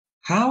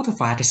How to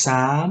find the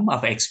sum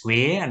of x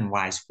squared and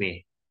y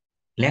squared?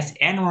 Let's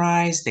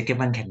analyze the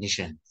given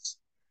conditions.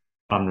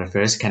 From the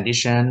first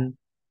condition,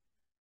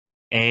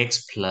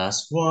 x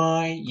plus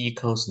y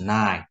equals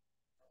 9.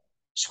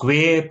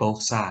 Square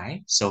both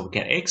sides, so we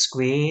get x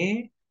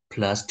squared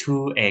plus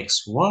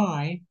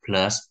 2xy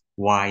plus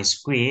y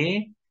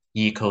squared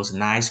equals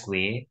 9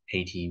 squared,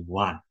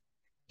 81.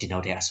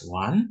 Denote as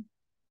 1.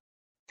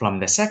 From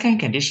the second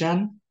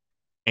condition,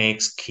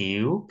 x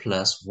cubed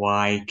plus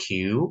y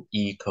cubed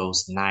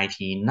equals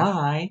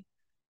 99.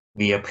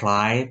 We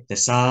apply the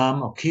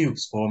sum of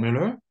cubes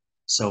formula,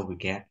 so we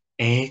get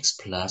x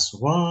plus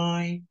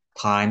y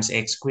times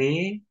x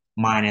squared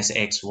minus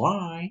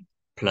xy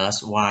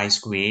plus y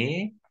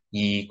squared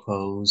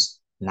equals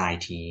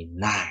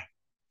 99.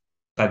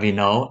 But we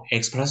know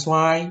x plus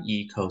y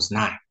equals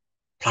 9.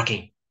 Plug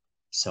in.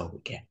 So we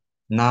get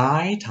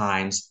 9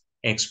 times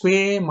x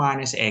squared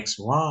minus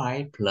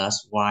xy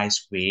plus y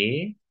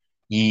squared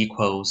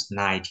equals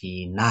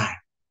 99.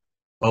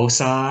 Both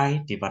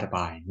sides divided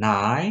by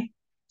 9.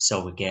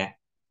 So we get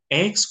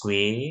x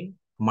squared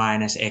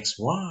minus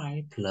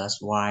xy plus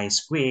y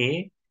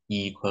squared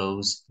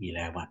equals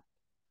 11.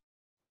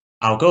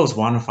 Our goal is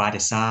want to find the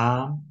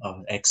sum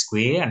of x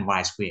squared and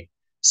y squared.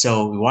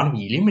 So we want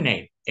to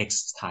eliminate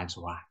x times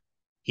y.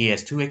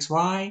 Here's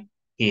 2xy,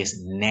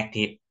 here's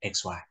negative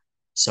xy.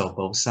 So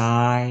both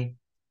sides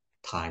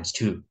times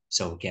 2.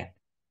 So we get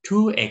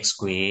 2x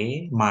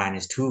squared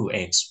minus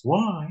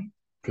 2xy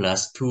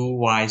plus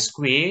 2y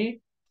squared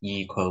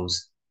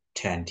equals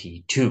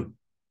 22.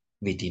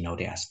 We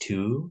denote it as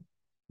 2.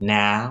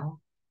 Now,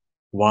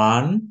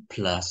 1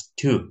 plus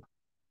 2.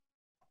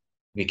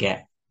 We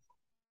get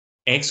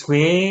x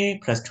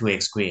squared plus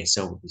 2x squared.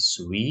 So it will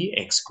be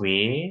 3x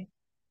squared.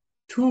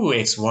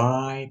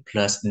 2xy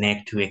plus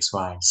negative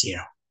 2xy,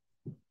 0.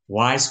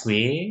 Y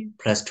squared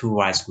plus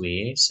 2y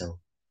squared. So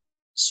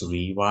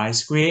 3y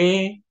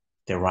squared.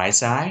 The right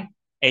side,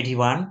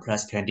 81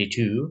 plus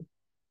 22,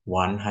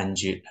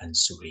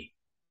 103.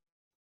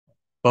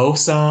 Both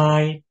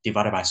sides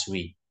divided by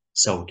 3.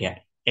 So we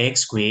get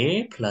x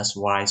squared plus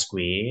y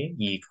squared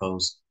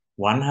equals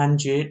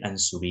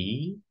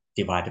 103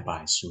 divided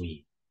by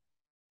 3.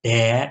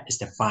 That is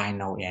the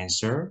final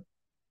answer.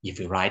 If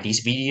you like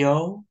this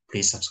video,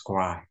 please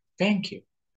subscribe. Thank you.